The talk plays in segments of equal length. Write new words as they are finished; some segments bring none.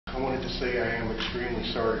wanted to say I am extremely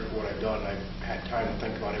sorry for what I've done. I've had time to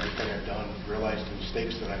think about everything I've done, realize the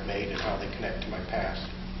mistakes that I've made and how they connect to my past.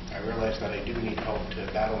 I realize that I do need help to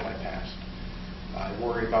battle my past. I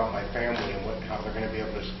worry about my family and how they're going to be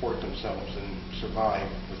able to support themselves and survive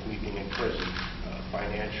with me being in prison,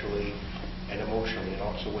 financially and emotionally, and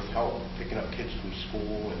also with help, picking up kids from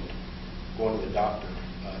school and going to the doctor,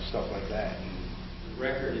 stuff like that. The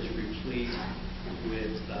record is replete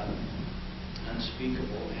with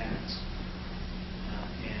unspeakable acts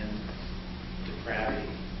and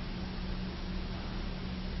depravity.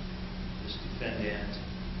 This defendant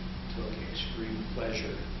took extreme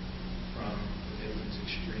pleasure from the victim's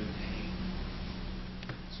extreme pain.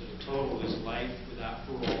 So the total is life without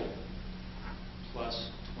parole, plus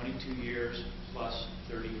 22 years, plus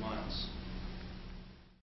 30 months.